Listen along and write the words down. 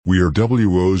We are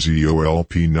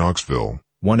WOZOLP Knoxville.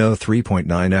 103.9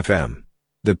 FM.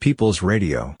 The People's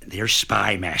Radio. They're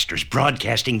spy masters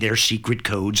broadcasting their secret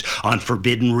codes on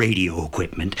forbidden radio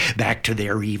equipment back to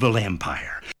their evil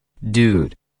empire.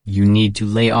 Dude, you need to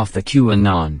lay off the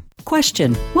QAnon.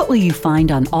 Question: what will you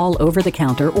find on all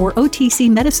over-the-counter or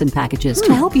OTC medicine packages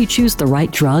to help you choose the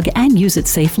right drug and use it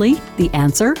safely? The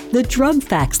answer: the drug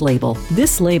facts label.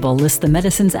 This label lists the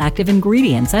medicine's active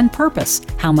ingredients and purpose,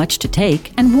 how much to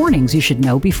take, and warnings you should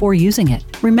know before using it.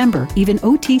 Remember, even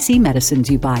OTC medicines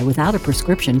you buy without a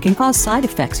prescription can cause side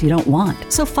effects you don't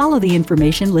want. So follow the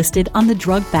information listed on the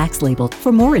drug facts label.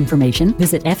 For more information,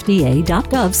 visit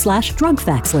fda.gov/drug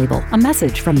facts label. A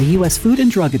message from the U.S. Food and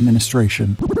Drug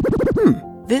Administration.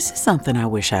 This is something I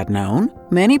wish I'd known.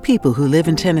 Many people who live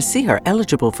in Tennessee are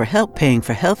eligible for help paying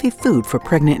for healthy food for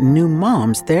pregnant and new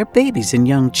moms, their babies, and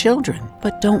young children,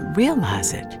 but don't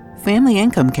realize it. Family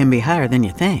income can be higher than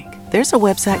you think. There's a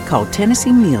website called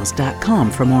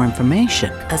TennesseeMeals.com for more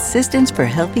information. Assistance for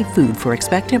healthy food for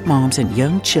expectant moms and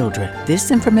young children.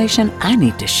 This information I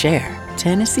need to share.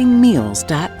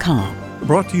 TennesseeMeals.com.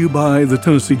 Brought to you by the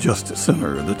Tennessee Justice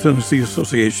Center, the Tennessee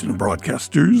Association of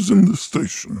Broadcasters, and the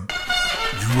station.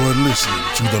 You are listening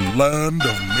to the Land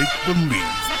of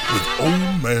Make-Believe with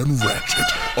Old Man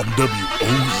Ratchet on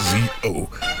WOZO,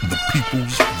 the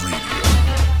People's Radio.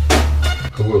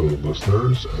 Hello,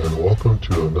 listeners, and welcome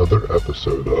to another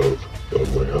episode of The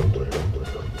Land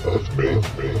of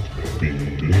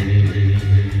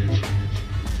Make-Believe.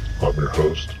 I'm your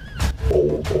host,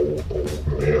 Old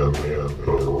Man Ratchet.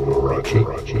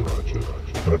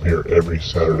 And I'm here every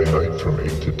Saturday night from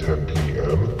 8 to 10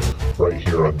 p.m. right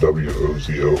here on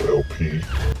WOZOLP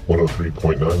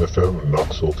 103.9 FM in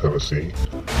Knoxville, Tennessee,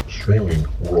 streaming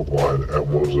worldwide at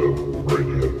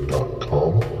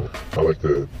wozoradio.com. I'd like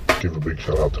to give a big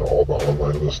shout out to all the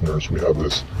online listeners. We have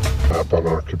this app on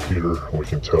our computer and we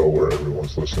can tell where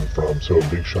everyone's listening from. So a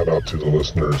big shout out to the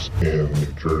listeners in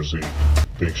New Jersey.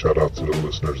 Big shout out to the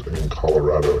listeners in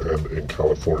Colorado and in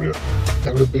California.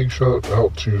 And a big shout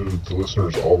out to the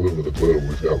listeners all over the globe.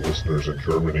 We've got listeners in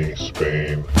Germany,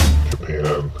 Spain,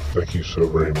 Japan. Thank you so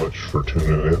very much for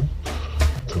tuning in.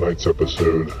 Tonight's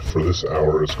episode for this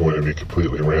hour is going to be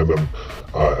completely random.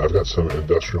 I've got some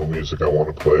industrial music I want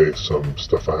to play, some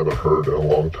stuff I haven't heard in a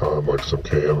long time, like some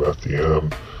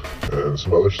KMFDM and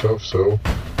some other stuff. So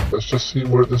let's just see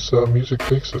where this music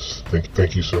takes us.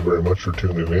 Thank you so very much for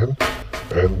tuning in.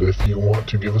 And if you want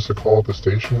to give us a call at the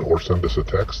station or send us a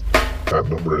text, that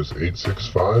number is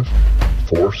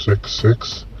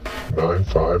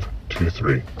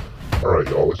 865-466-9523. All right,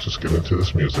 y'all, let's just get into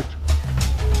this music.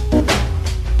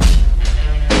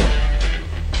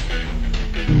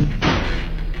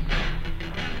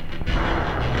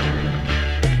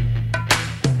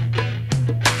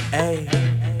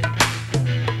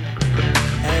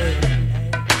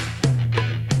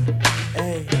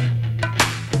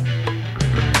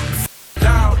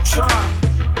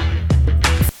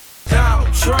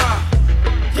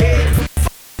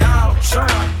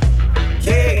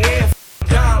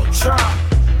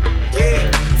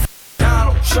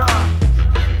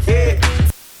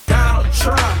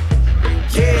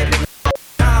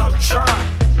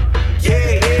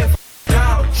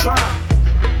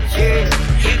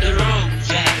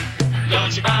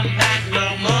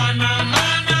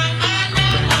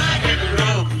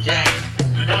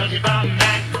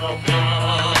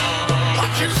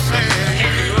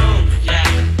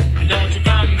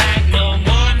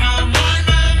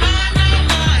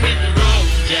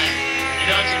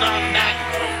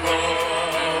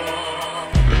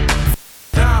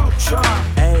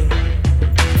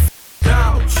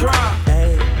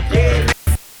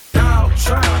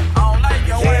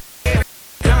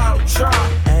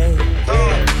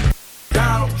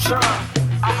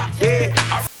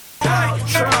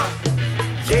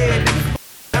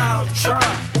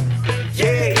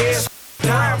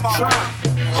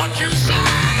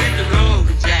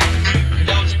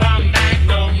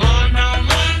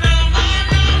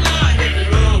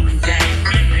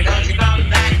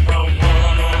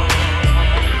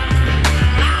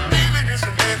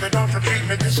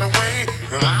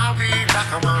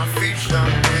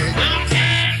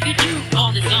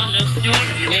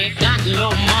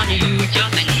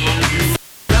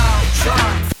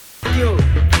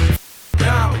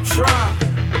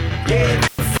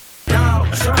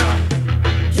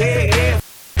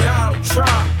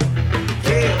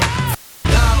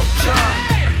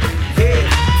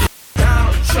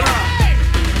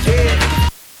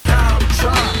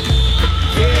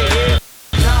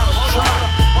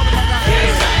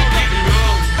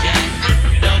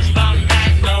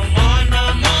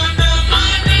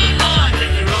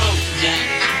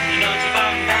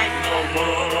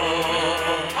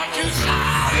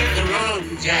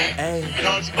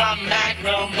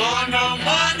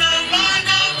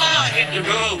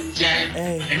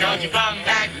 Don't you come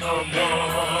back no more.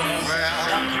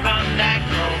 Don't you come back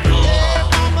no more. Yeah,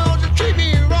 mama, don't you treat me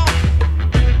wrong.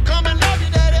 Come and love you,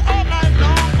 daddy, all night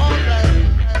long, all night.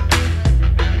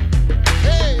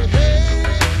 Hey, hey.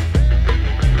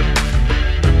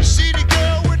 You see the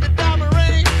girl with the diamond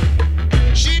ring?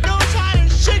 She knows how to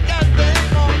shake that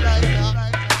thing all night now.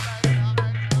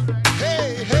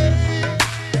 Hey, hey.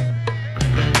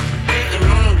 Hit the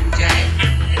road, Jack.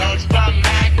 Don't you come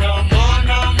back no more,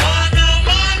 no more, no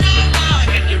more, no more.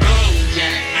 Hit the road,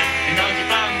 Jack. And don't you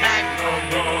come back no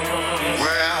more.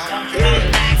 Well, don't you come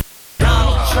back.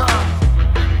 Donald Trump,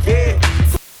 yeah.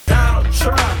 Donald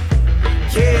Trump,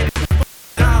 yeah.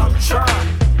 Donald Trump,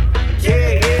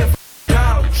 yeah, yeah.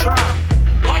 Donald Trump.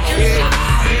 Watch yourself.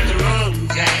 Hit the road,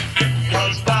 Jack.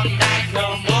 Don't you come back no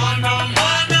more, no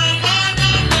more, no more,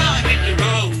 no more. Hit the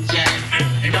road, Jack.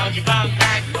 And don't you come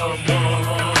back no more.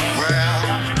 Well,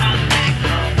 don't you come back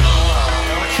no more.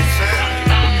 What you said? Don't you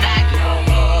come back no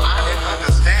more. I didn't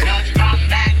understand. Don't you come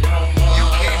back no more. You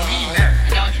can't mean that.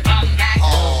 Don't you come back no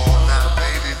more. Oh, now,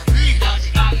 baby, please. Don't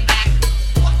you come back.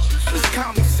 This is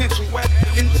County Central West.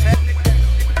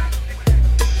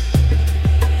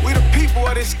 We the people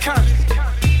of this country.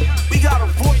 We got a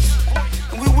voice,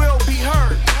 and we will be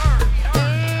heard.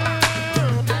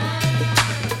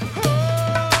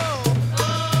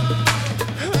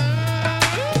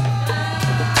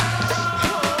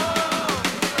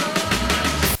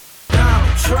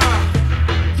 Donald Trump,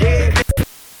 yeah.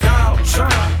 Donald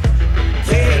Trump,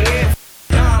 yeah.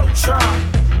 Donald Trump,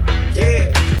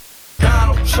 yeah.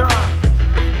 Donald Trump,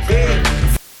 yeah.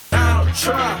 Donald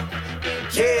Trump,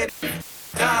 yeah.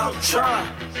 Donald Trump,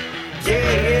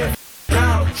 yeah.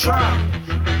 Donald Trump,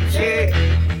 yeah.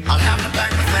 I'll have to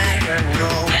back the thing and go.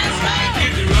 That's right,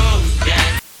 hit the road, Jack.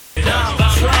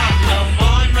 Donald Trump, no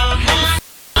more, no more.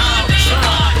 Donald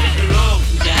Trump, hit the road,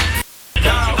 Jack.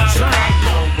 Donald Trump,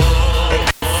 no more.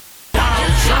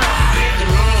 Donald Trump, hit the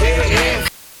road, yeah.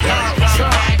 Donald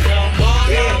Trump, no more,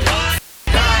 no more.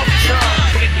 Donald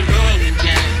Trump, hit the road,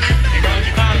 Jack. And don't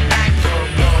you come back no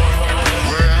more.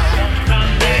 Don't you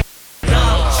come back.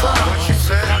 Donald Trump, what you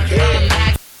said? Don't you come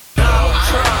back. Donald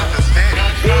Trump, understand?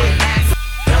 Don't you come back.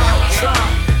 Donald Trump,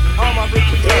 all my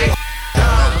bitches, yeah.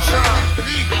 Donald Trump,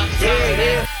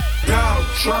 yeah. Donald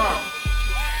Trump.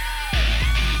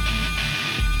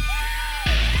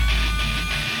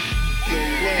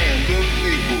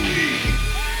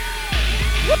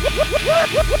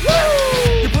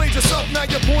 You played yourself, now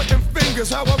you're pointing fingers.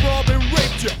 How I robbed and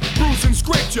raped you, bruised and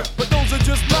scraped you. But those are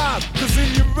just lies, cause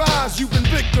in your eyes you've been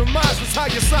victimized. That's how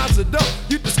you size it up,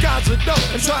 you disguise it up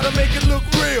and try to make it look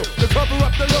real. To cover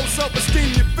up the low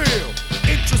self-esteem you feel.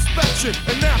 Introspection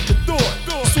and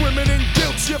afterthought, swimming in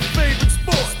guilt's your favorite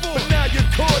sport. But now you're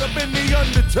caught up in the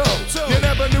undertow. You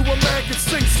never knew a man could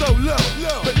sing so low,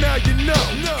 but now you know,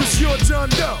 cause you're John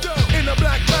Doe. In a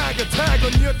black bag, a tag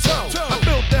on your toe. I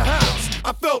built the house,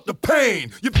 I felt the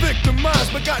pain. You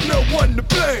victimized, but got no one to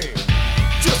blame.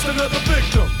 Just another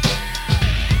victim.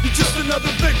 You're just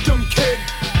another victim, kid.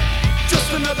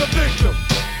 Just another victim.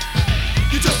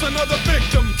 You're just another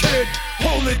victim, kid.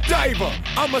 Holy diver,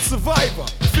 I'm a survivor.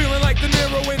 Feeling like De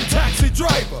Niro in Taxi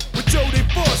Driver with Jodie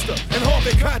Foster and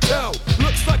Harvey Keitel.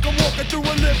 Looks like I'm walking through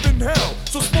a living hell.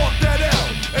 So spark that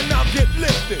out and I'll get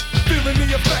lifted. Feeling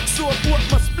the effects of what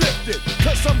must lift it.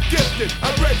 Cause I'm gifted,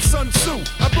 I read Sun Tzu.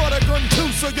 I brought a gun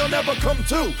too, so you'll never come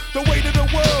to. The weight of the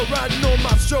world riding on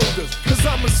my shoulders. Cause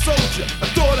I'm a soldier, I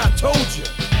thought I told you.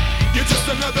 You're just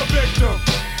another victim.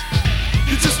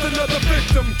 You're just another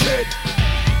victim, kid.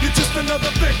 You're just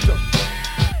another victim.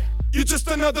 You're just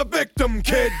another victim,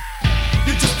 kid.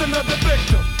 You're just another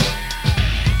victim.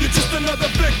 You're just another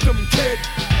victim, kid.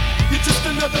 You're just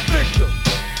another victim.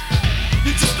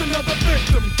 You're just another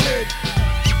victim, kid.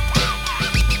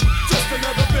 Just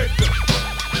another victim.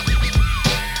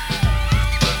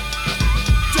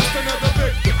 Just another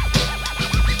victim.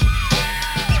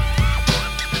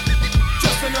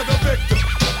 Just another victim.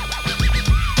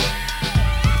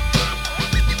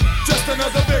 Just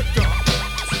another victim,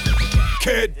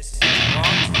 kid.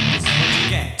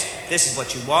 This is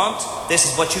what you want, this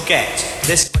is what you get.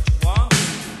 This is what you want,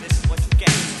 this is what you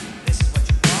get. This is what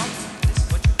you want, this is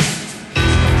what you get.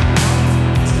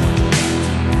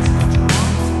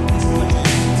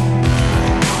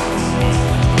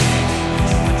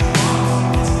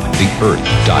 The Earth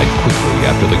died quickly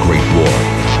after the Great War.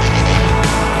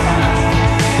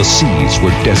 The seas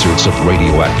were deserts of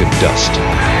radioactive dust.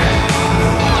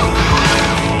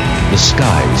 The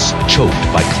skies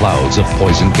choked by clouds of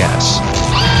poison gas.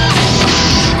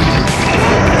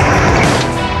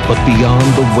 But beyond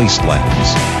the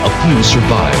wastelands, a few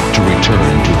survived to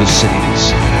return to the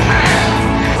cities.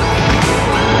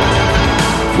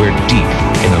 where deep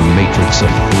in a matrix of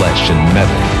flesh and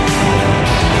metal,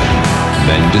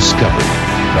 men discovered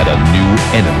that a new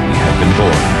enemy had been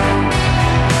born.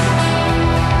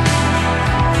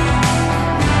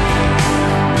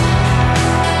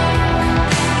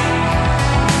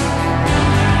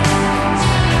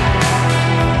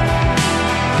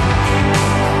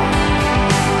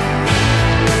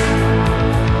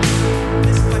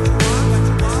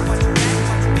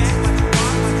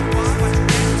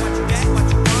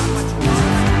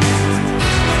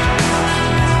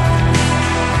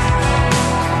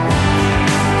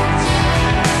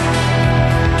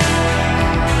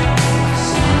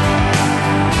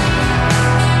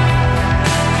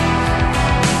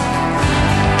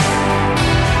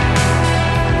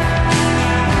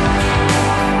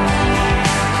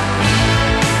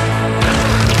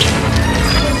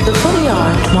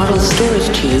 Model storage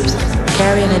tubes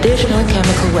carry an additional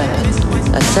chemical weapon,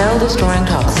 a cell-destroying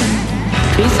toxin,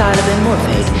 tricycliben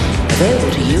morphate,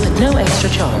 available to you at no extra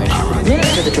charge.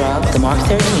 Administer the drug, the Mark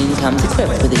 13 comes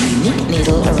equipped with a unique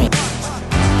needle arrangement.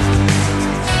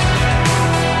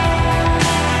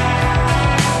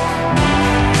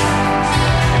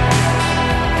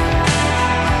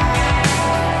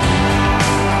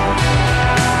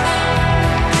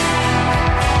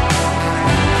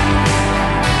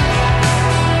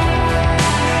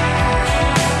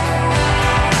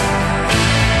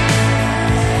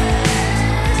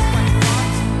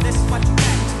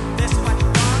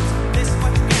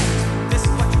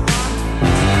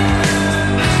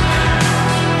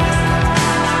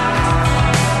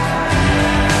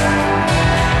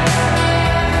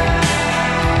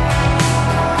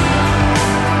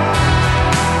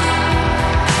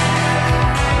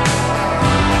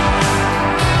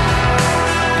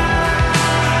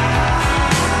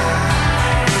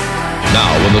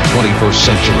 In the 21st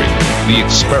century, the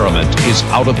experiment is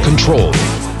out of control.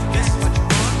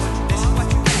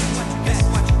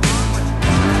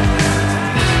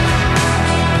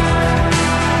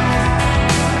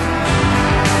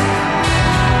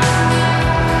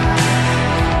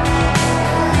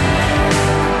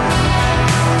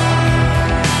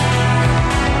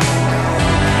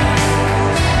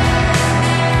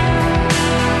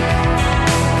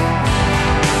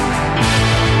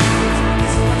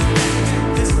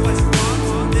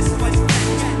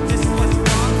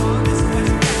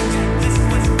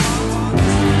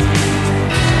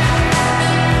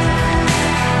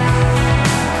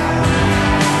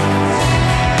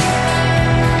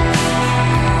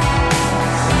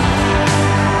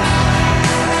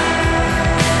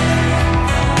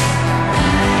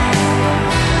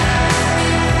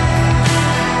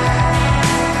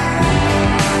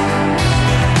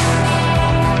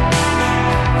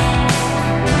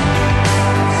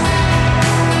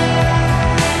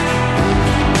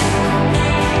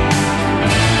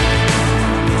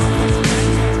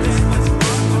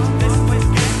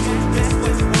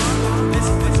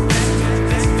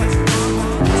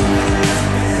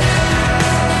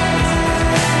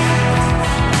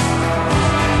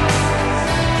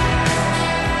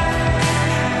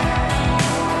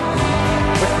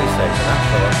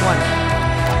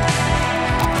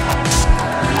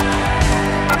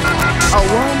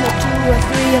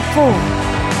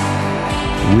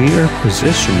 We're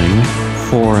positioning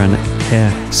for an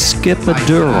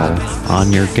epidural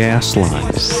on your gas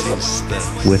lines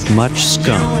with much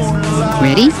scum.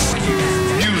 Ready?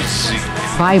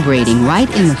 Vibrating right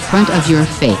in the front of your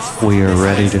face. We are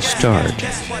ready to start.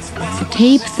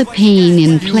 Tape the pain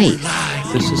in place.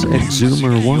 This is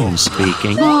Exhumer 1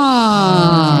 speaking.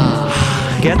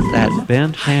 Get that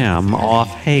bent ham off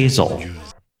Hazel.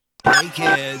 Hey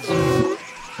kids.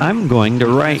 I'm going to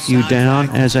write you down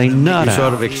as a nut. You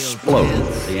sort of explode.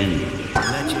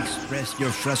 Let you express your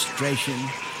frustration,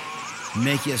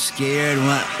 make you scared,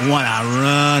 want to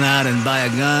run out and buy a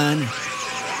gun.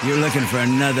 You're looking for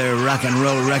another rock and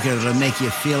roll record that'll make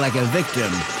you feel like a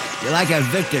victim. You're like a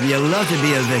victim. You love to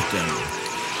be a victim.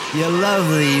 You love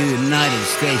the United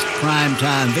States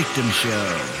primetime victim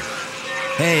show.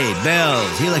 Hey,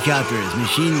 bells, helicopters,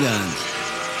 machine guns.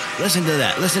 Listen to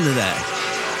that. Listen to that.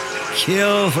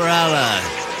 Kill for Allah.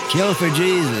 Kill for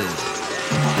Jesus.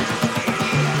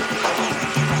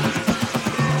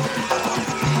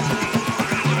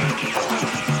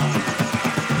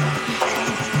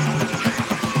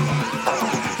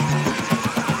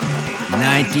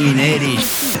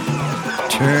 '80s.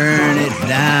 Turn it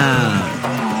down.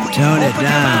 Tone it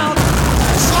down.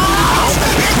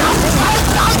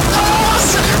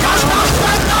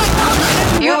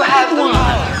 You have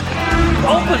one.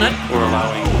 Open it. We're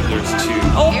allowing others to.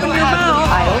 Open your mouth.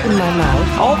 I open my mouth.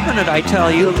 Open it, I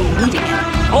tell you. You'll be reading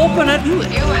it. Open it. You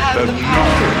have the power.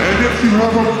 And if you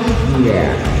have a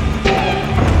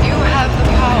You have the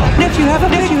power. And if you have a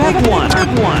big one.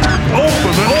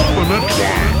 open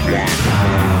it.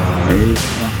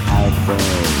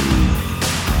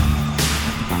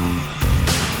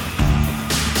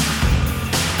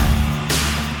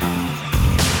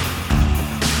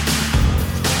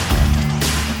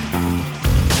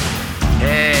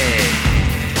 Hey,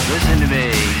 listen to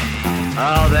me.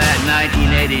 All that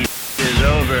 1980 is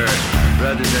over,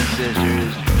 brothers and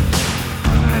sisters.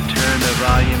 We're gonna turn the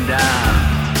volume down.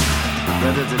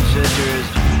 Brothers and sisters,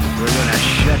 we're gonna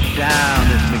shut down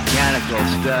this mechanical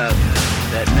stuff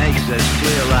that makes us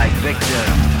feel like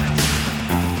victims.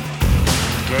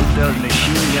 Take those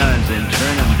machine guns and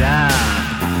turn them down.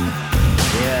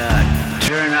 Yeah,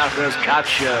 turn off those cop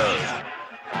shows.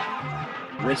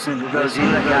 Listen to those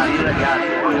sirens.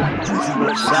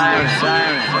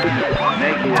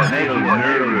 Make you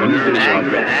nervous,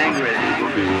 angry.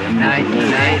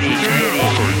 1980,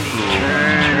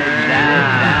 turn it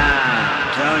down.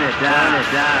 Tone it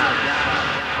down.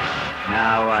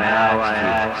 Now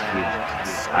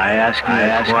I ask you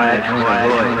a quiet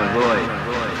voice.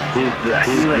 Is the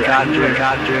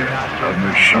helicopter a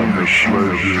machine of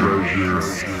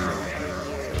pleasure?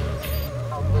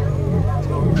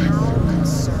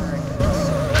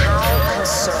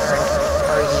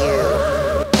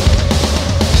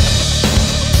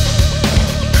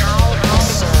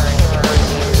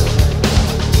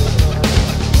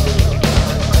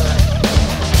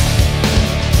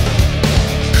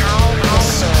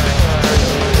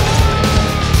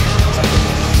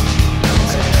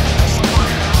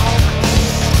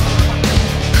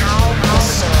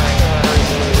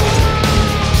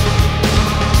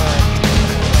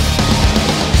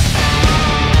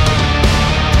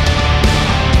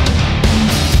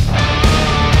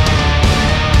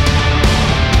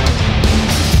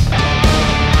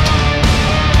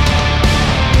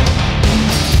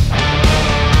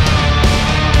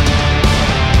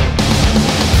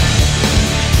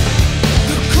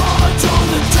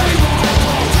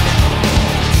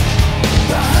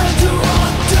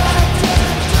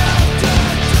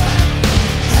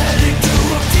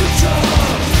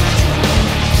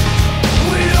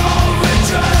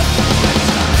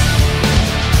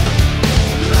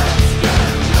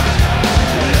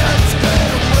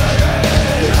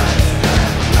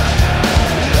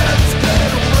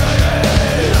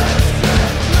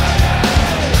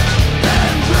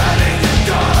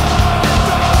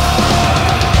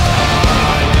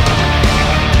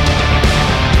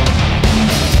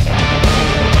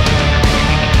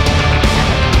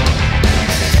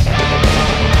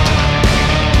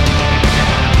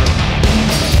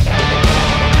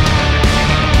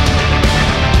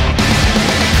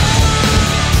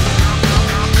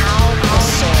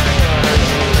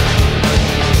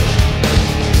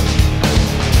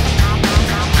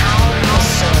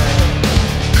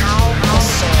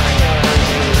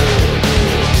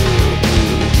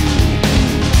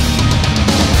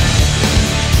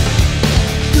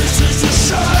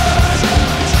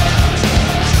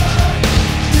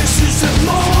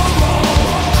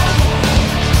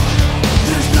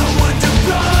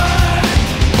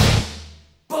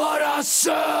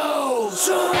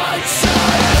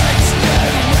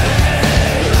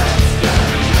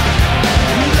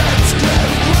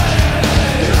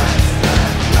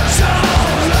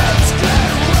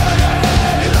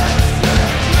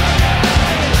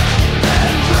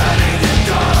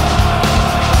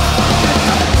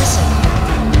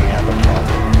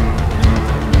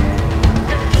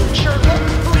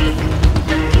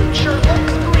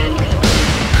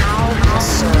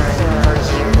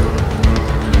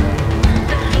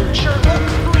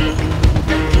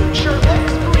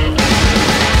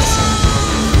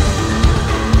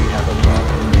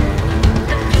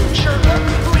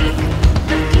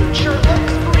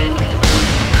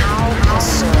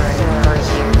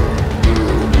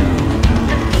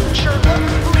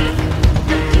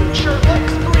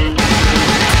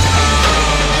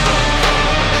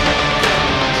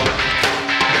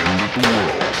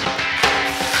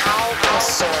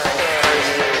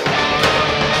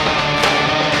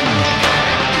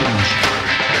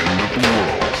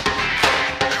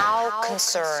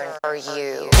 concern are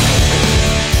you?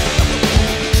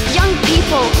 Young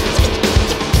people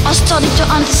are starting to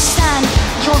understand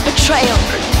your betrayal.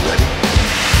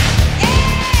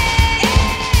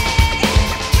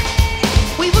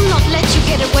 We will not let you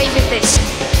get away with this.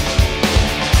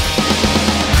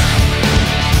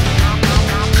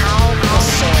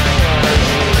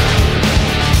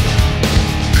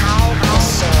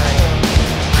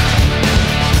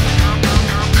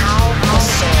 How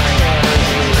concerned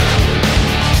are you?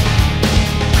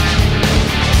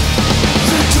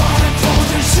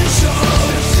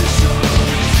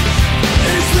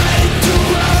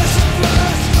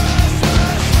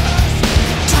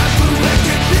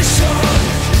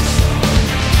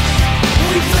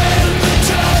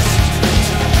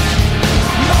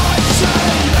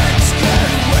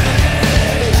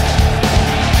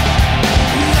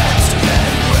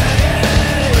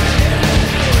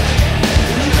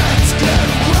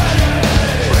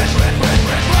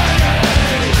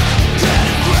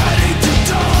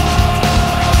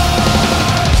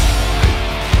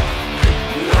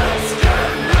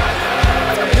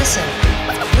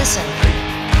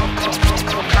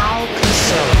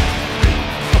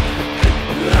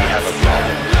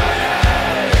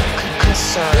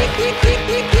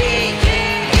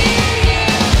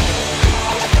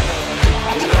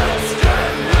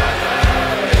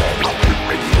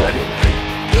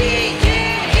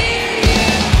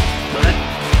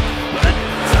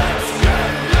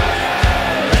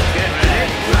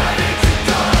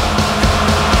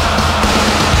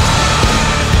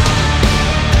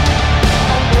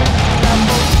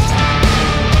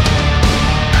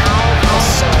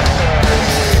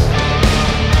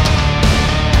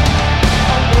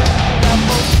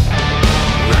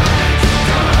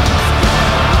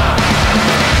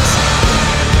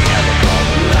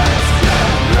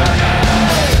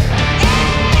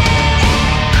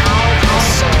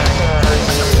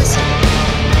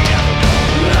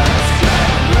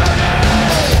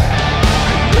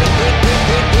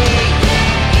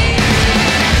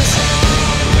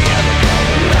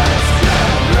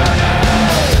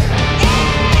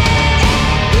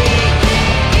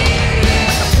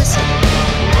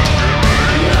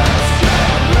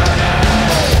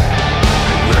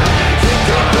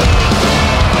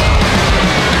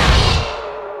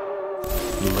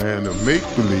 Land of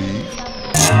make-believe.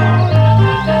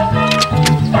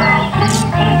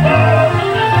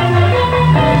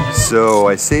 So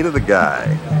I say to the guy,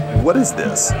 "What is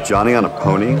this, Johnny on a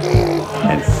pony?"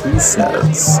 And he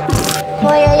says,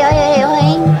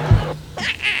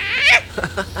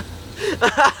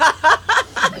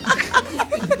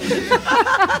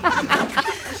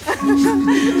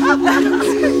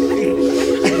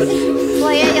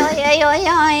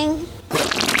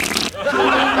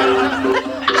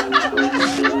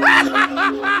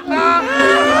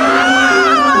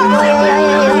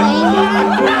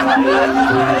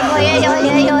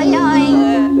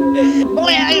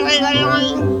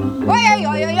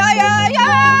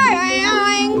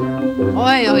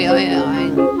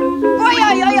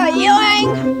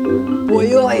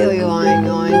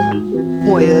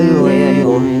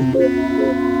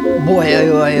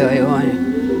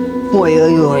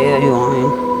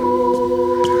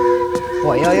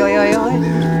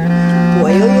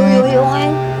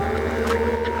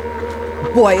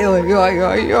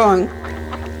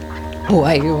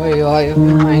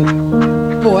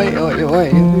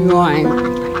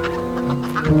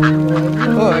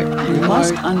 You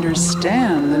must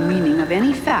understand the meaning of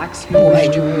any facts you wish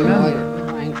to remember.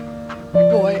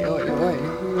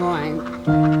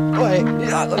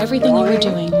 Everything you were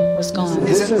doing was gone.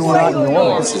 This is not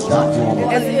normal. This is not normal.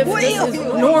 As if this is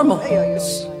normal. This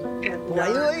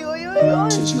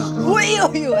is not normal.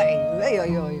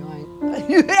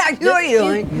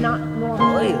 Not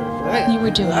normal. Everything you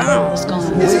were doing was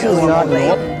gone. This is not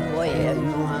normal.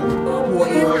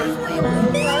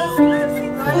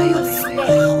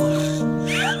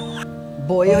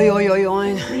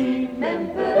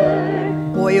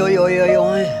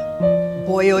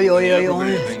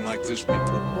 Anything like this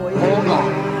before. Hold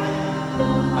on.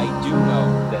 I do know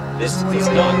that this is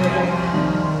not normal.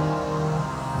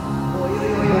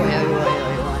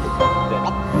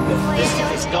 This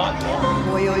is not normal.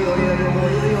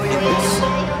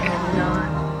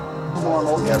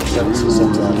 Normal. Yeah, that's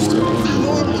sometimes too.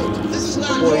 This is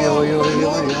not normal.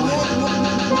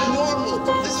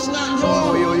 This is not normal. This is not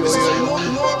normal. It's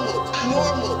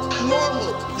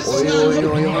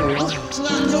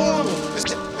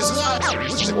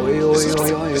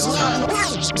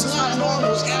not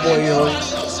normal. Everybody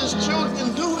else's children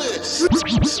do this. By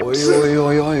the way,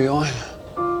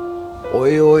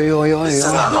 this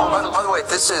is not normal.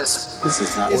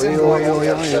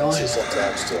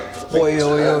 Sometimes too.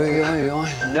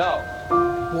 No.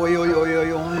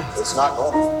 It's not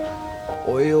normal.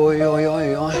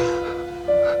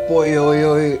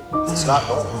 It's not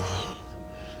normal.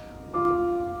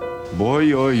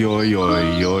 Boy, oi, oi,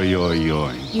 oi, oi, oi,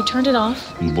 oi. You turned it off.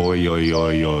 Boy, oi,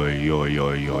 oi, oi, oi,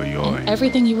 oi, oi, oi. And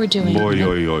everything you were doing Boy,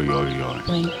 oi, oi, oi,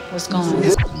 oi. was gone.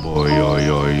 Boy, oi,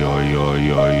 oi, oi,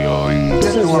 oi, oi, oi.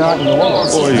 This is not normal.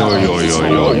 Oi, oi, oi,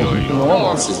 oi, oi, oi.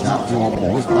 This is not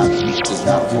normal. This is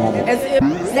not normal. As if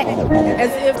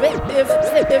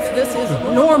this is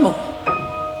normal.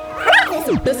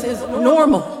 This is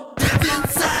normal.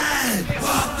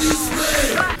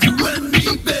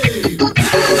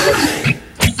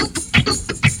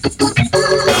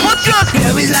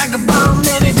 Love is like a bomb,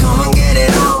 baby, come and get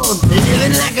it on.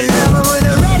 Living like a lover with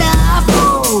a red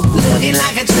iPhone. Looking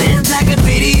like a trance, like a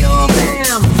video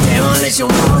bam. Demolition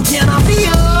woman, can I be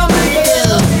your man?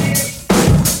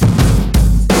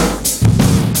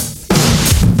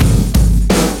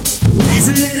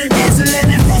 Dancing,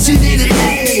 fashion in the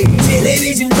day.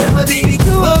 Television drama, baby,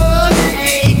 go all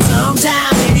day.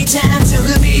 Sometime, anytime,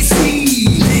 sugar be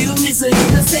sweet. Little miss of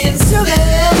innocence, sugar,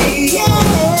 yeah.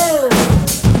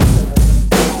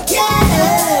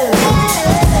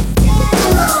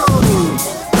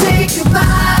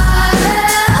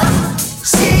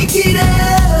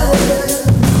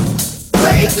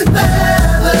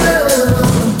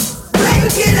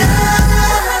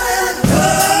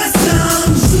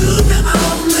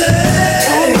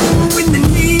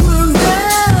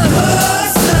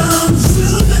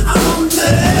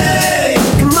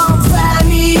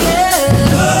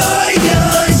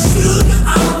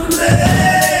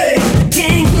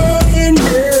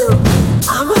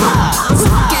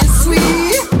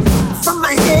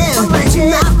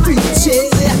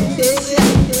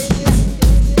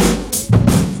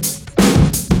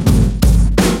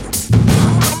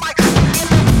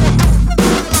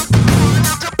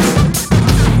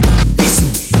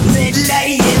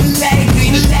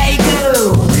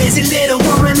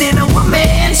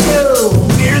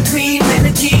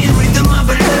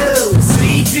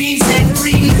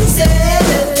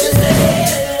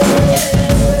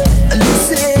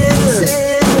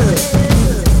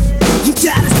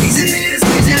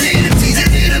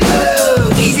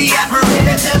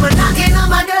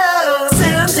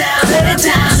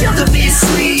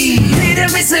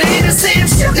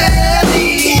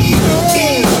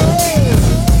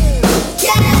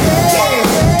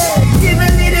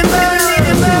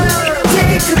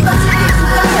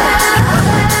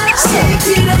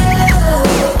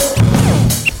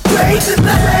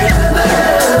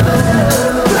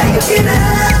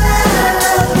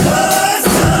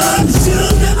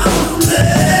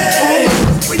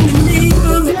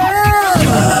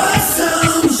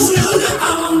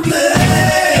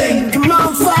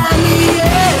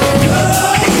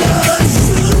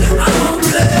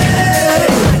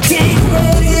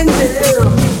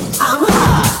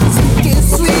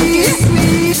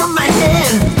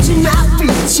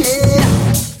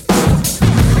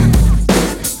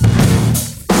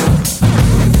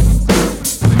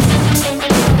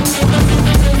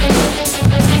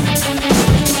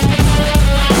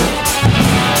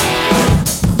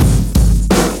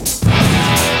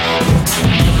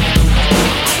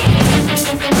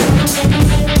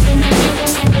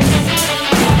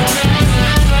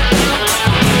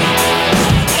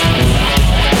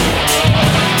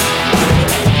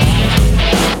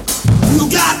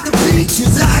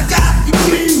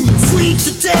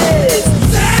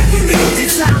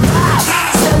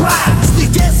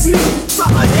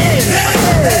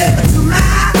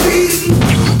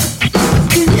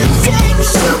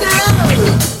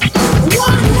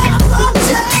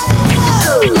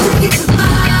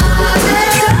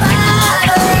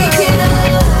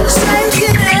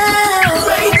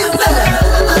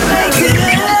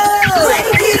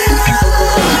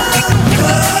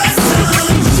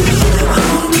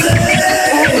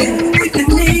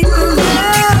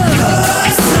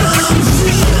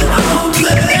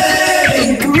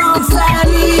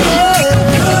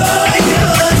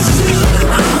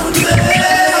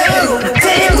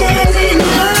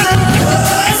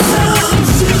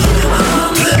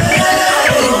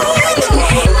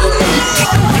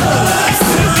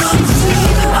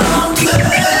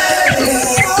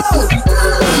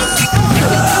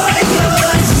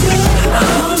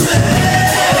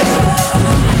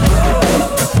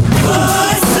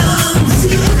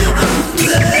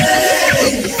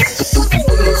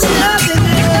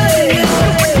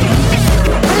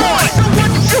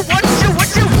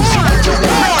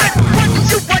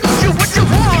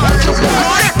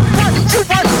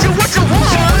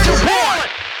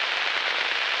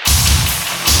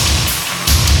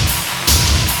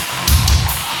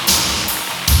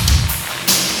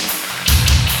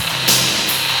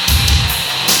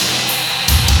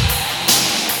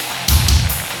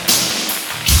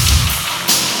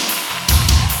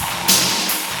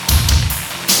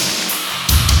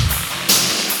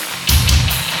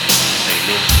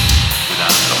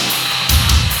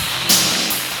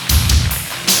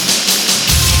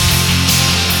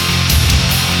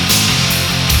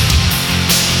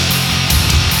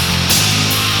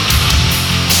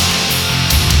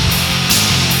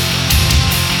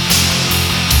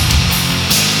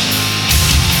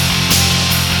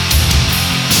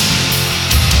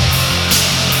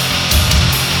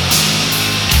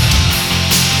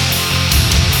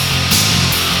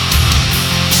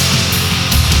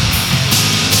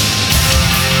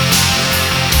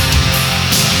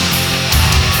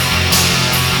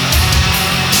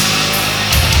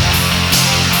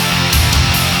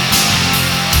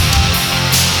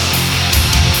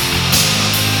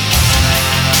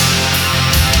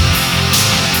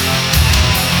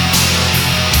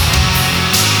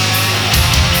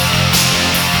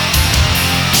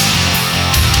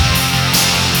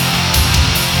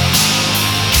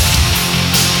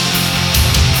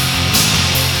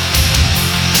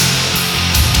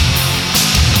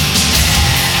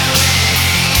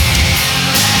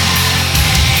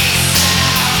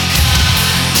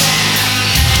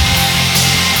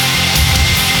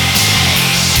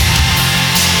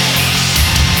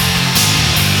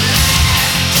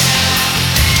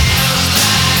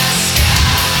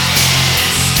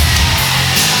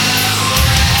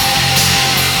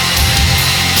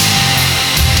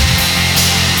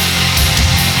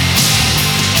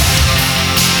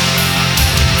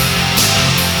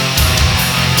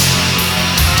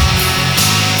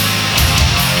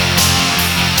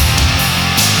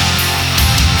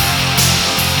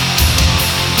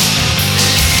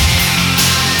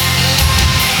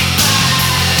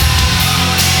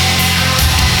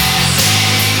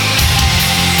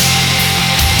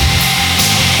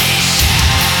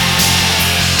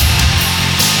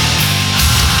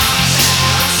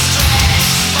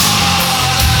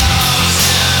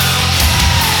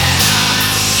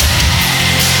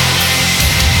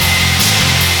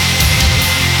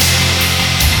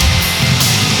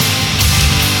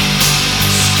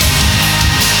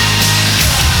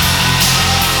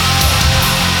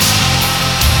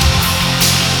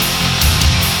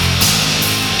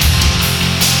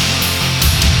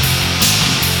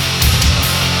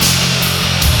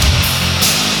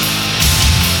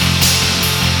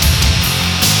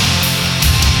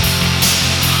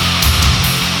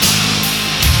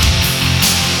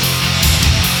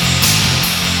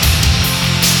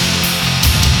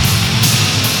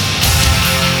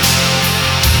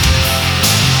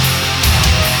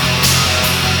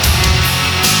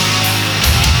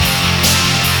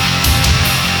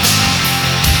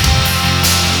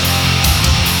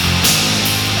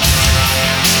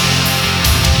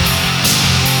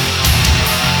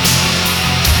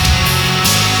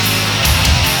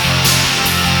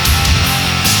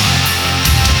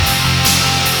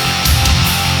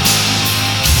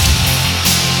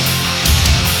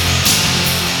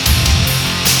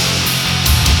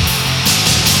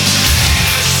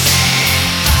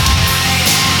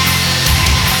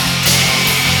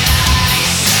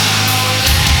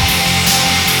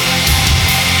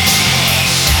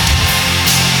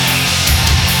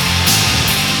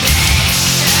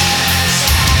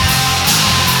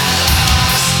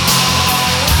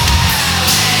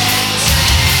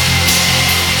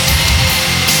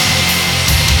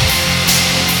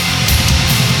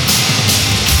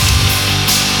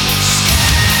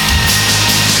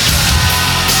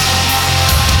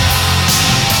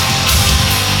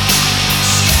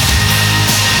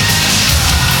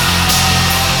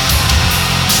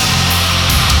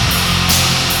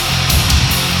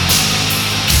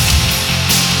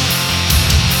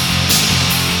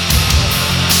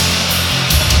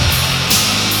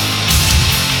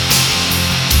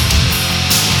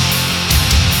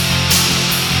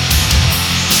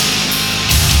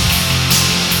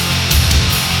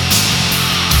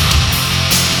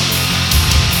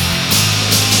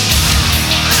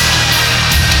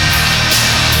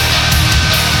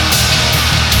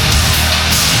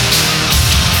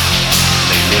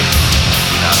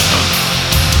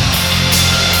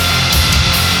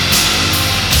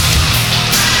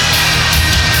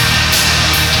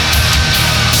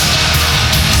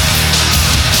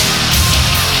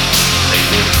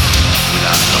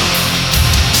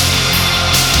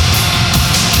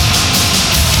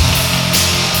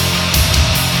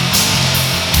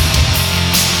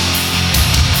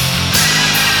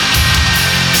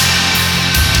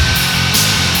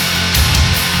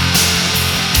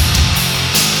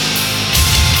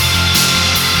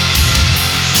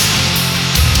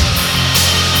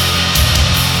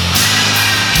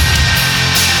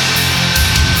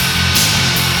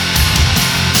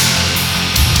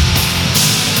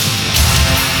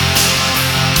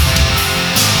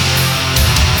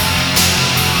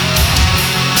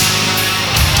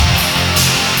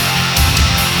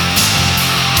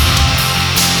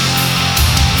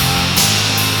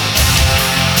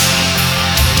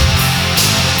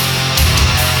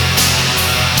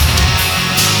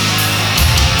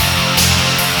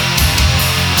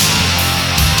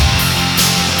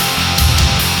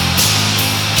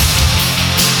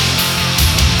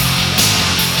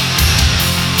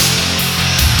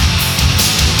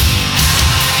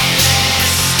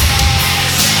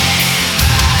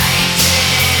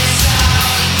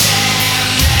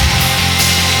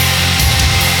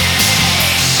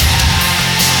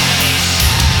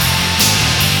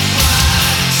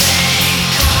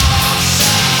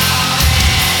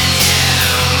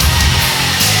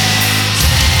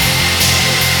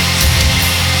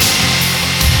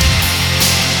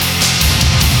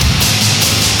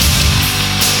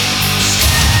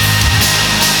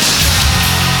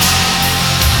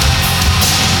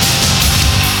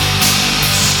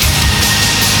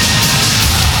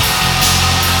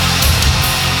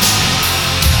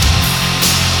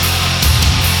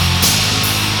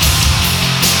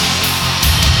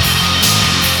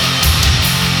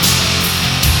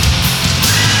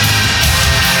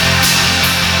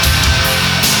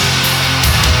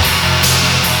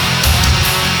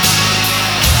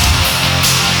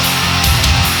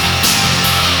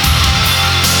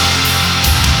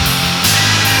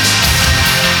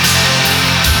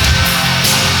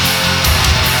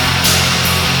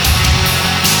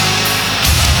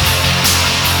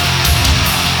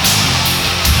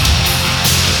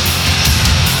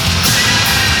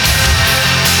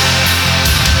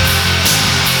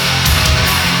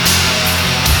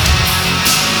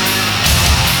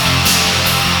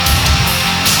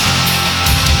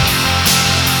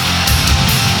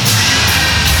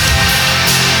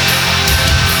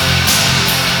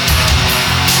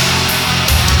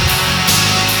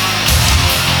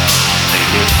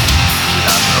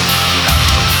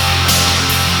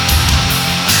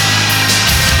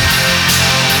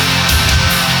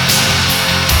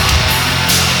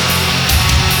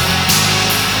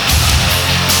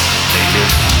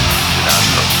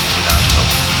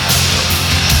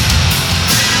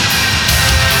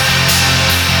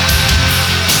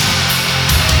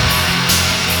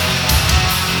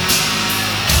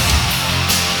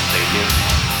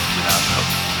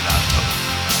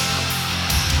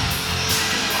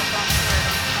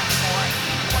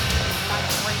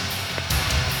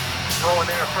 Going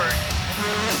there first.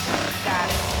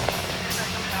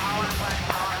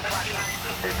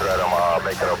 Hey, Thread, I'm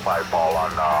making a 5 ball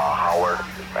on Howard.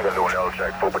 I'm gonna do an L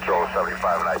check. Full patrol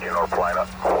 7519 North Plano.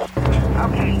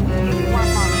 Okay, give me 1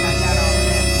 moment. I got all of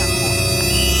that.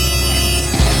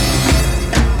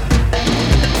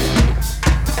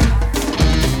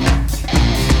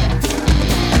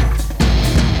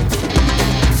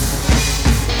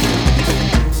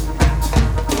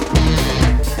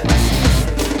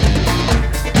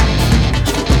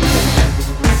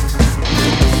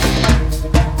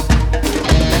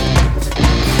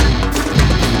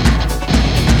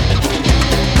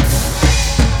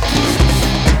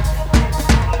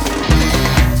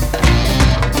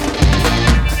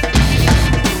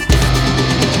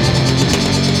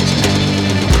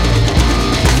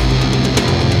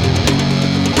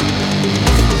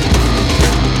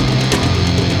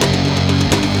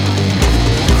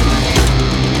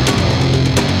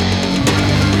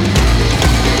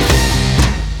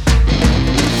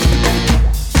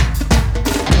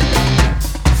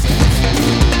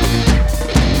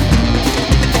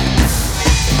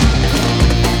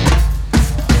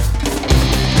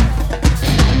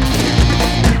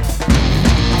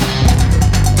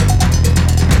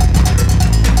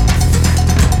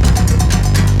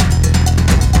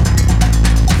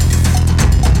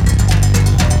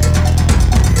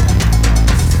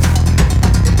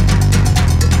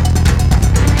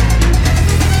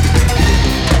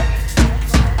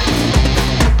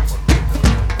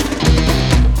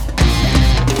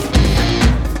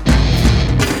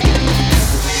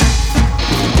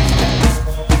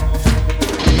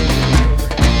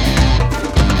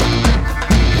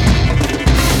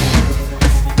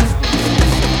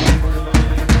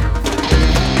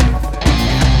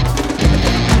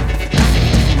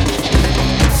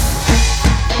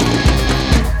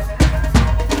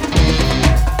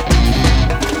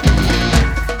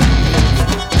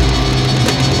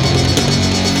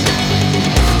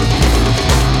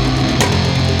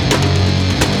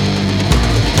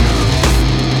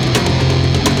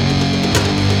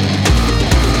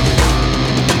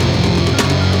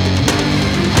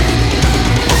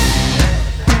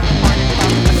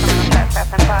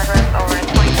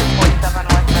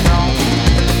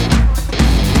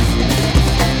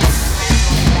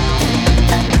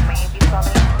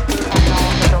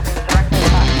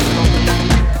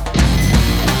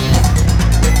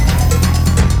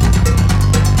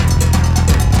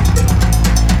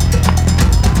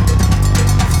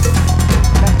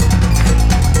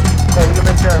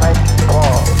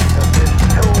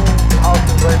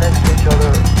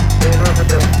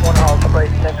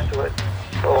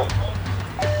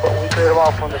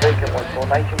 off on the vacant one, so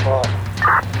 19 bar.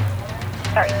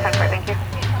 Sorry, 10 for thank you.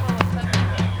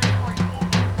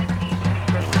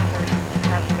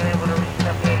 Have been able to reach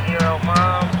the 8-year-old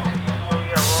mom. We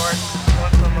are roared.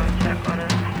 Want someone to check on her.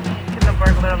 Get the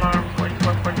burglar alarm.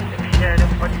 4446 Sheridan,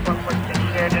 4446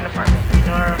 Sheridan, apartment 3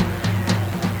 door.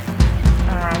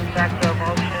 Back to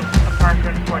motion.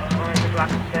 Apartment 44 in the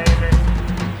block of David.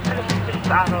 And it's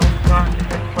auto gone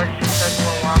to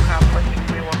 4631 Walcott,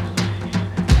 4631.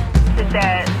 The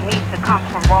dad needs to come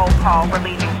from roll call,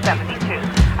 relieving 72.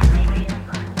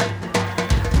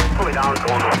 Fully down,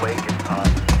 going away,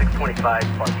 625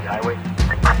 Bucky Highway.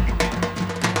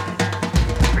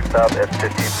 6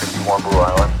 F-1551 Blue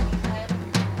Island.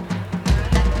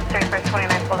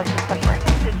 3129 Fullerton Clipper.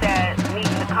 The dad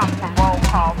needs to come from roll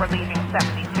call, relieving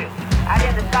 72. I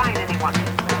didn't assign anyone.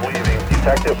 Leaving.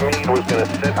 Detective Meade was going to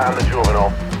sit on the juvenile,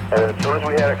 and then as soon as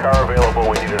we had a car available,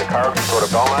 we needed a car to go to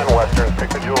Belmont Western, pick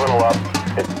the juvenile up.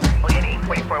 We had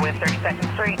 844 with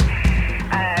 32nd Street.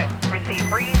 Received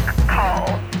 3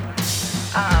 calls.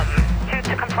 2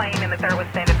 to complain, and the 3rd was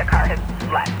saying that the car had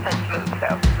left and moved.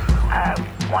 So,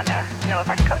 want to know if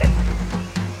I can code it.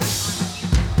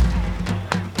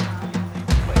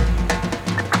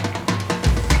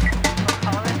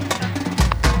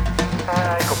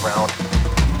 Go Brown.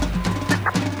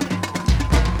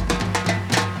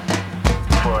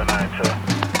 492.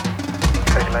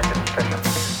 Recommended inspection.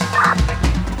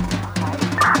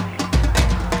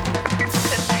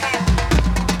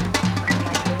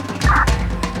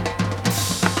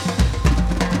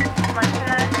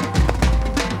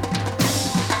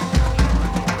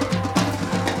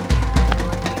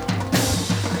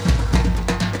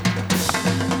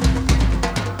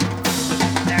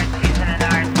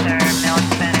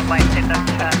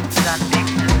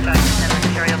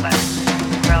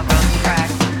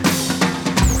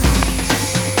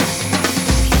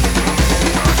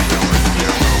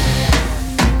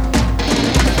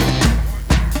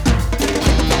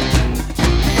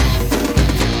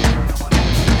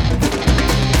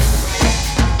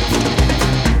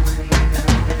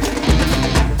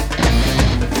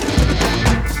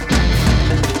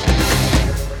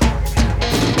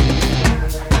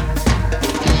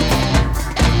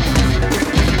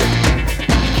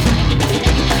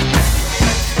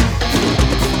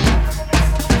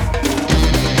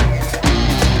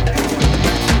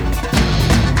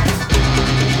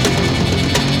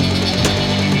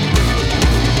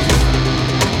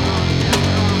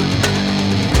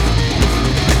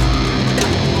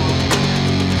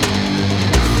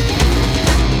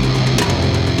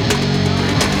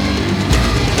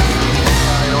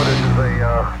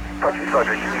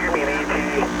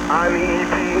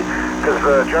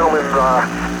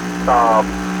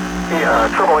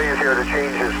 Triple E is here to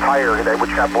change his tire, which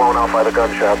got blown out by the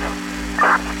gunshot.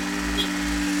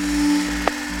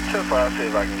 So far, I'll see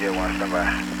if I can get one somewhere.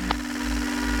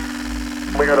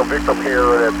 We got a victim here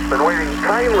that's been waiting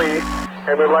kindly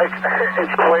and would like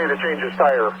it's Clay to change his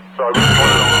tire. So I just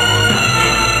wanted to...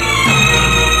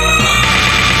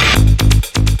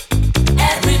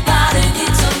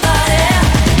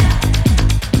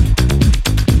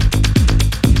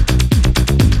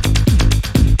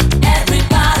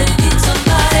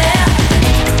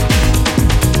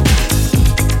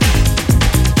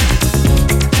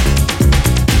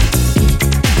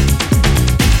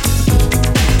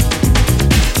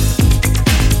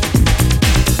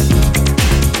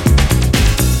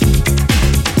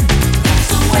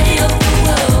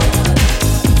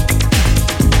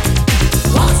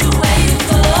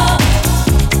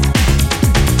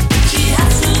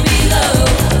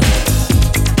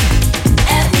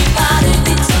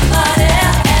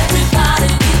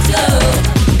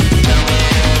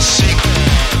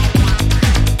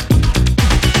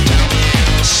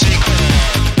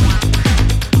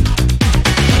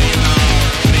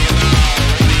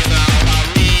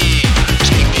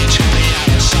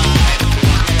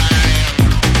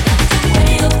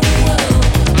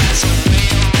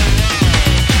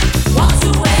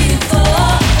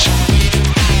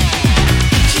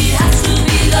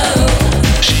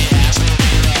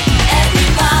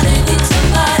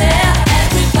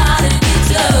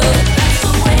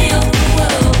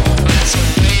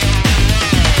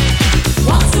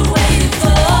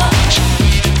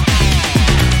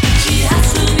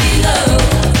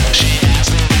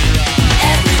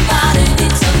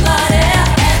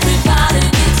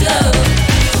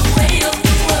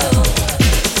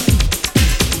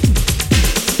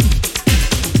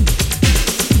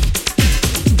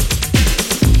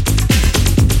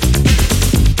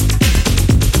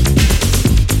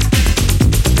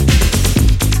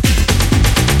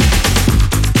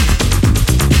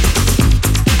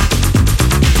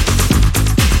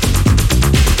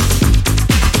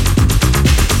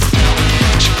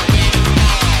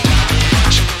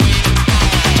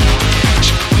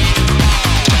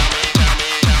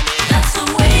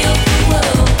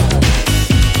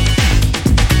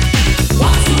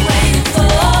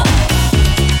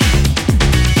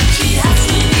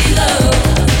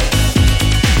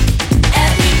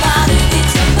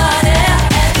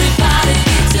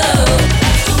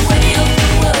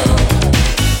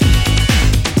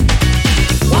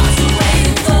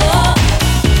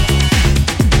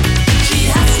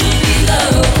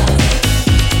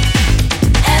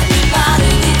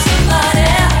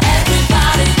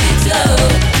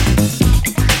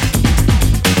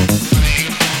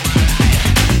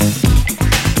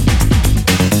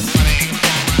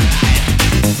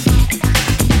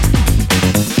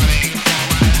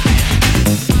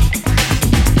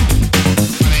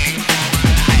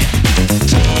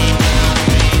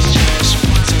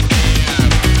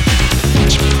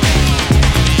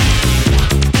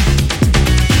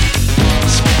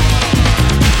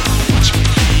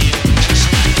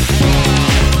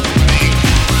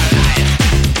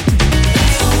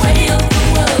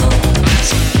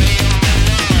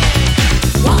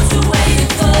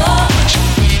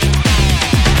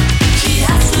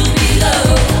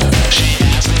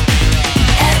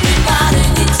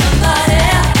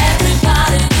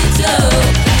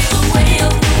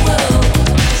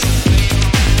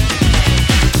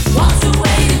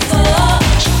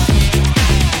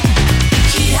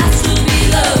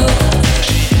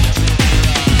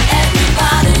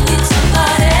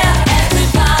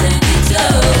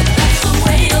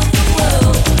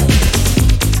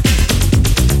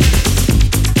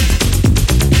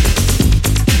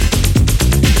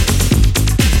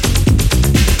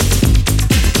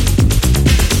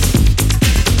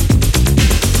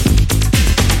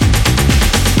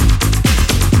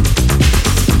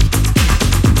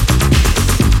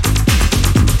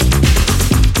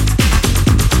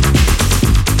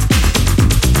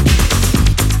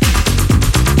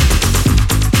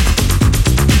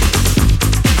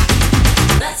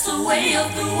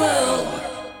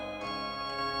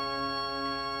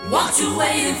 What you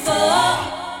waiting for?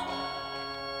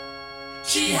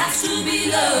 She has to be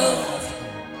loved.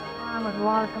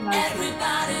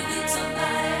 Everybody needs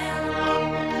somebody.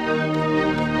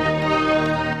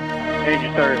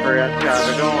 Engine 33, that's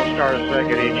copy. Don't start a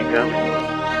second engine coming.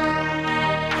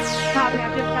 Copy,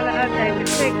 I just got an update with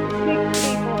six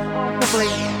people, possibly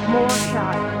more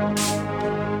shots.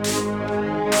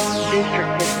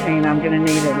 District 15, I'm going to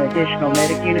need an additional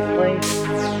medic unit, please.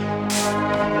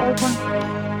 Open.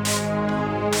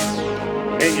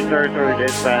 Engine 33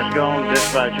 dispatch, go on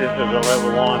dispatch. This is a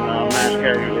level 1 mass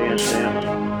casualty incident.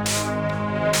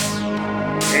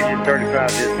 Engine 35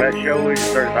 dispatch, show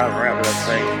engine 35 around for that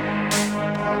thing.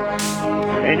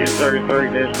 Engine 33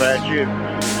 dispatch,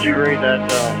 you read that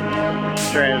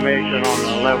transmission on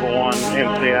the level 1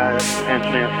 MCI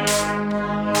incident?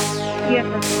 Yes,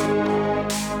 sir.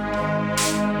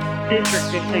 District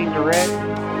 15 direct.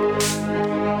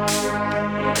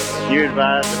 You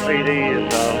advise the PD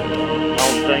is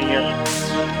on scene, yes?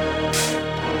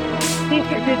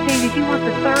 District 15, did you want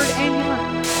the 3rd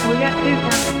ambulance? We got 2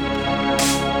 coming.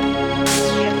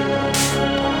 Yes, sir.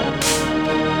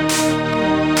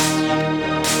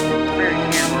 Mary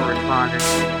Karen, we're responding.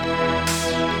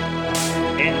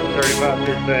 Engine 35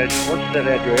 dispatch, what's that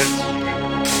address?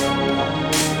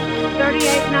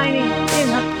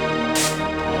 3890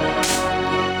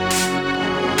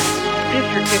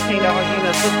 District 15 units,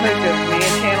 let's move to a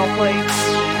command channel, please.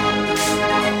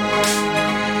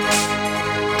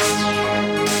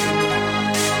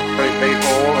 B4,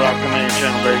 our command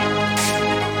channel B.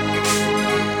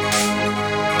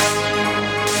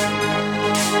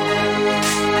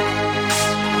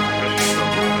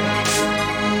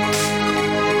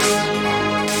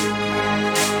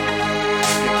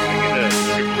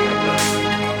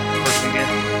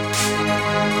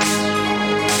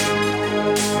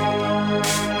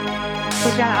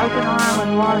 We've got open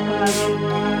island, water commotion.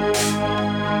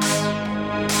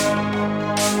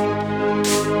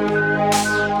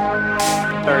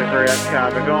 That's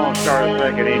copy. Go on, start a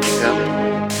second engine coming.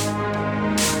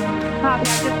 Copy, I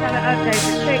just got an update.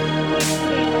 The 6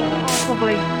 people,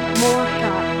 possibly more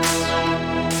shots.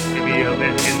 Give me a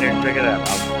minute to get there and pick it up.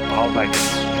 I'll make it.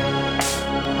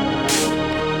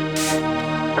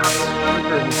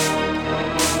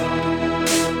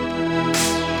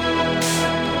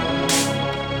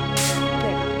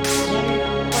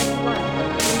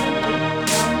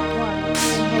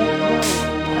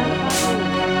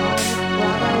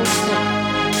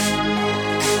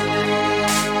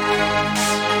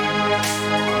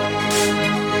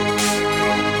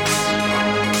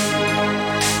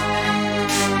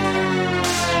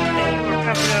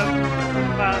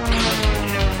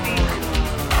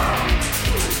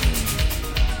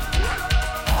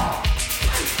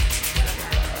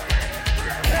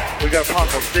 We got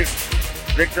possible 6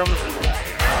 victims.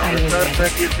 The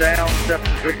suspect is down,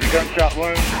 suffering with the gunshot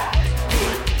wound.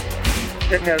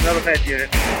 Then we have another med unit.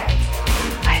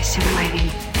 By assimilating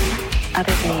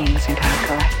other beings into our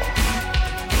collective,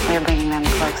 we are bringing them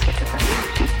closer to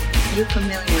perfection. You're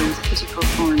familiar with physical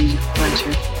forms of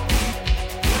pleasure.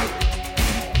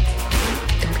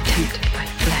 Don't be tempted by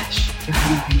flesh. You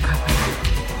haven't been properly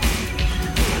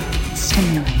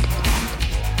stimulated.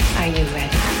 Are you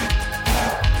ready?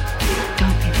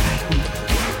 Don't be frightened.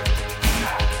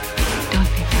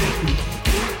 Don't be frightened.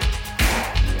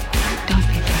 Don't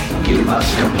be frightened. You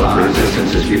must comply.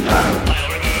 Resistance is futile.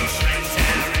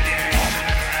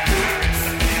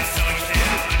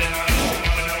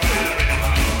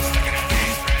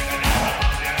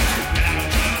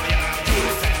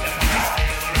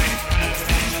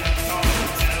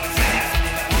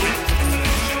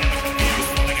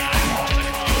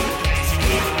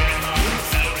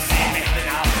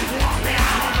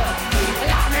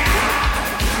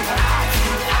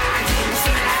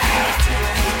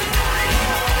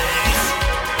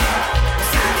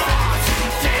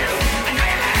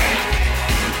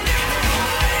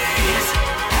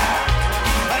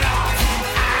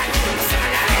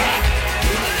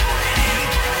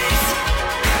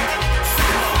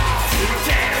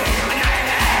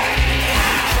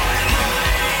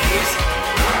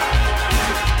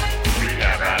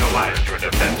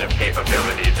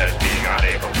 Capabilities as being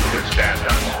unable to withstand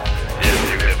us.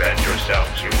 If you defend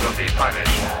yourselves, you will be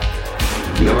punished.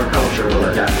 Your culture will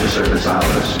adapt to service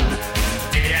hours.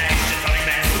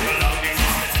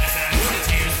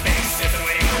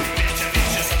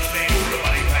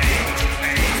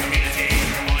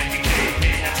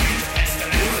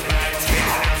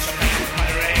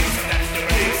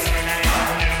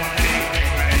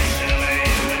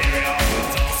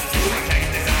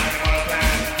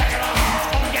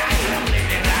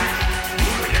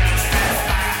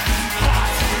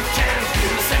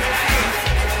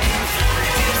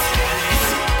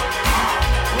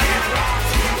 We're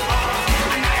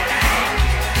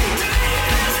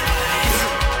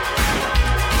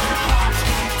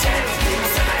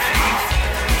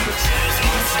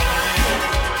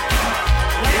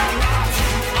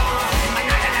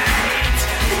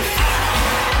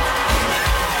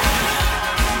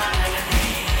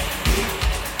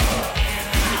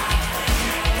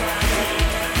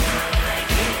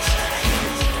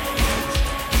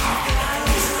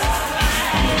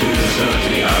soon to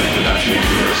be our introduction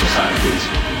into your societies,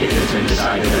 it has been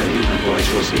decided that a human voice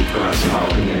will speak for us in all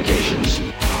communications.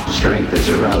 Strength is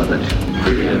irrelevant.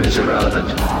 Freedom is irrelevant.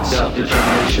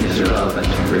 Self-determination is irrelevant.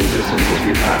 Resistance is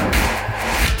futile.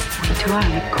 To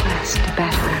our quest to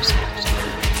better ourselves,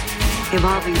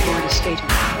 evolving toward a state of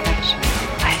perfection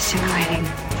by assimilating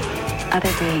other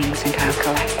beings into our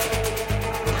collective.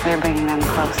 We're bringing them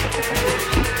closer to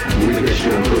perfection. We wish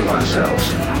to improve ourselves.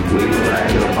 We will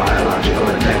add your biological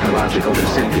and technological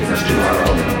distinctiveness to our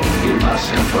own. You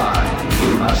must comply.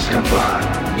 You must comply.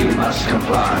 You must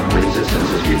comply. Resistance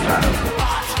is futile.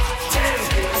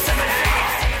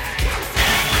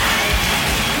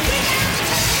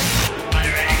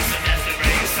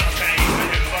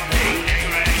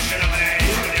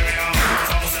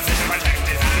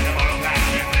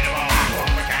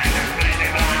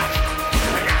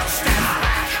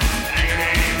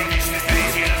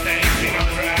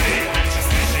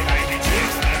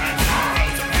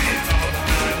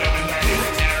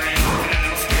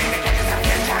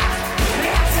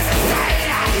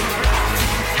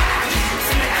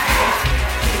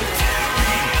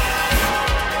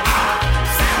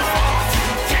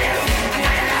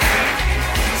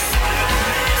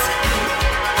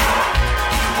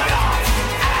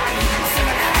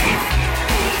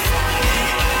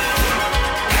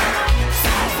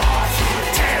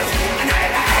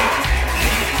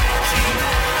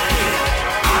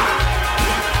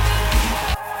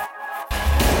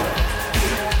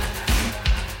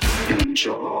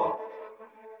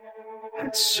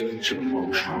 And surge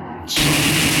emotions.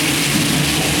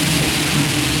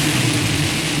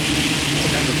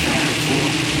 Never felt before.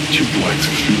 You'd like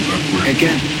to feel that way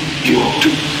again. You'll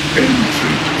do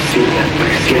anything to feel that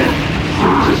way again.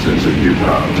 Resistance is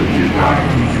futile.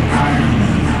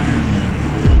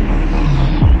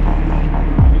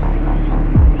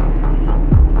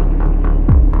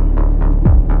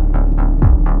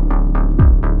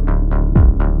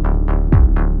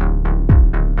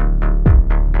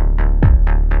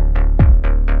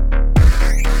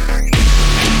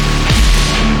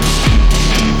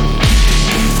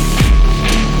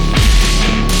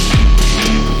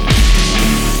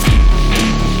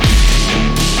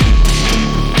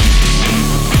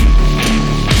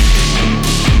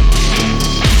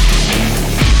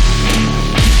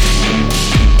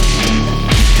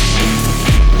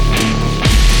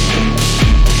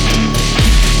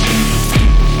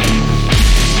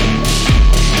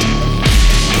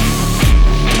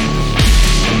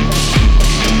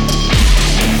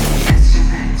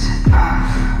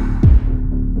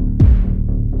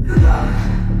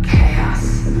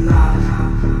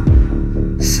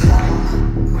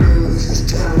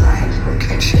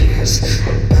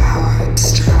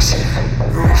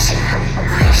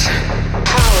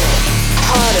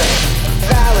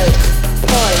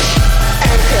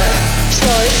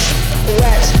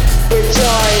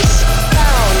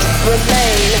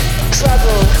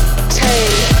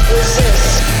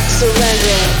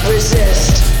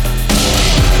 Resist.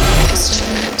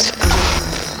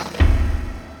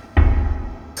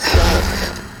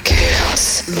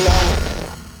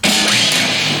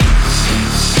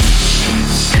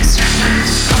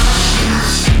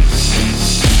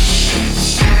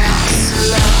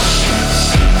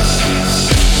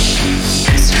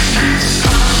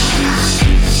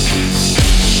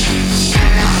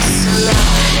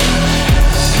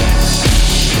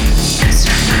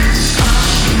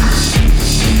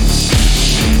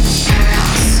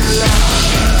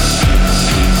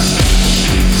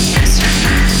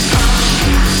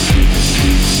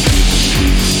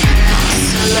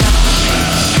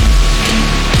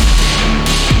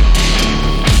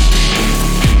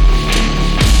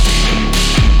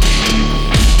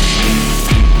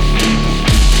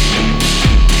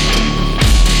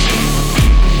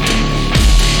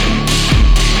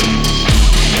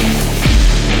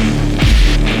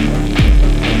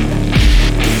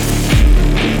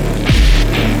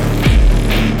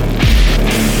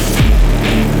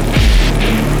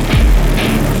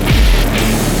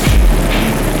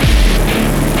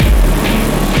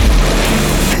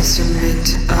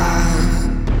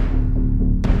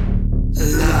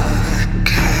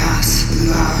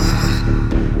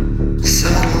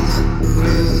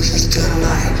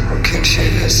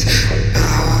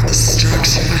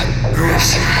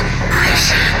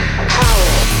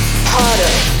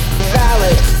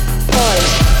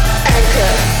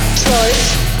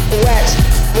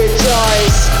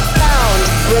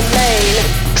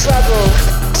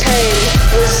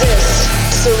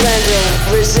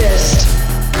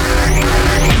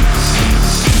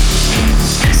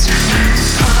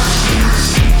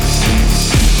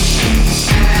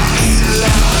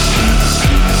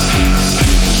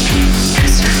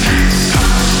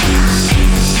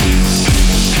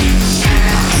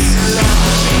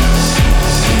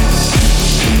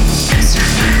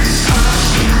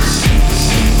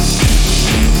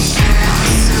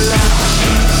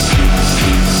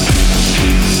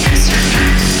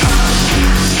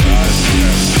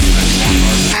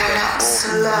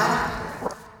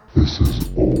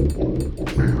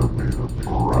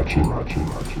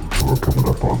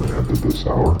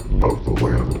 of the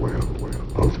land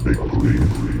of make-believe.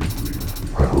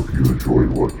 I hope you enjoyed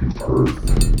what you've heard.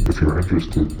 If you're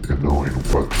interested in knowing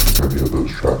what any of those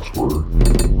tracks were,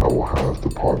 I will have the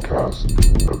podcast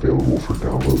available for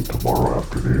download tomorrow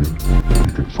afternoon.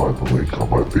 You can find the link on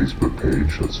my Facebook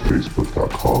page. That's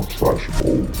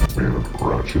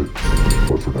facebook.com/oldmanratchet.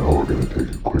 But for now, we're going to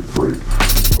take a quick break,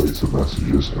 play some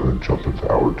messages, and then jump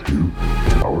into hour 2.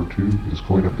 Hour 2 is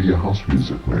going to be a house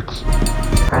music mix.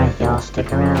 Alright, y'all,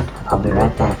 stick around. I'll be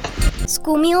right back.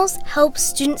 School meals help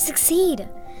students succeed,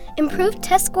 improve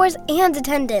test scores and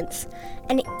attendance,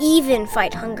 and even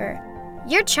fight hunger.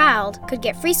 Your child could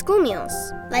get free school meals,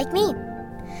 like me.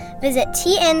 Visit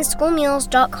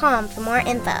tnschoolmeals.com for more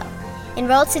info.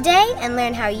 Enroll today and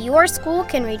learn how your school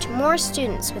can reach more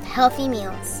students with healthy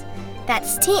meals.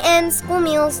 That's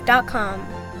tnschoolmeals.com.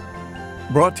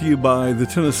 Brought to you by the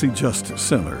Tennessee Justice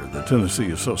Center, the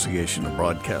Tennessee Association of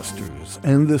Broadcasters,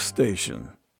 and this station.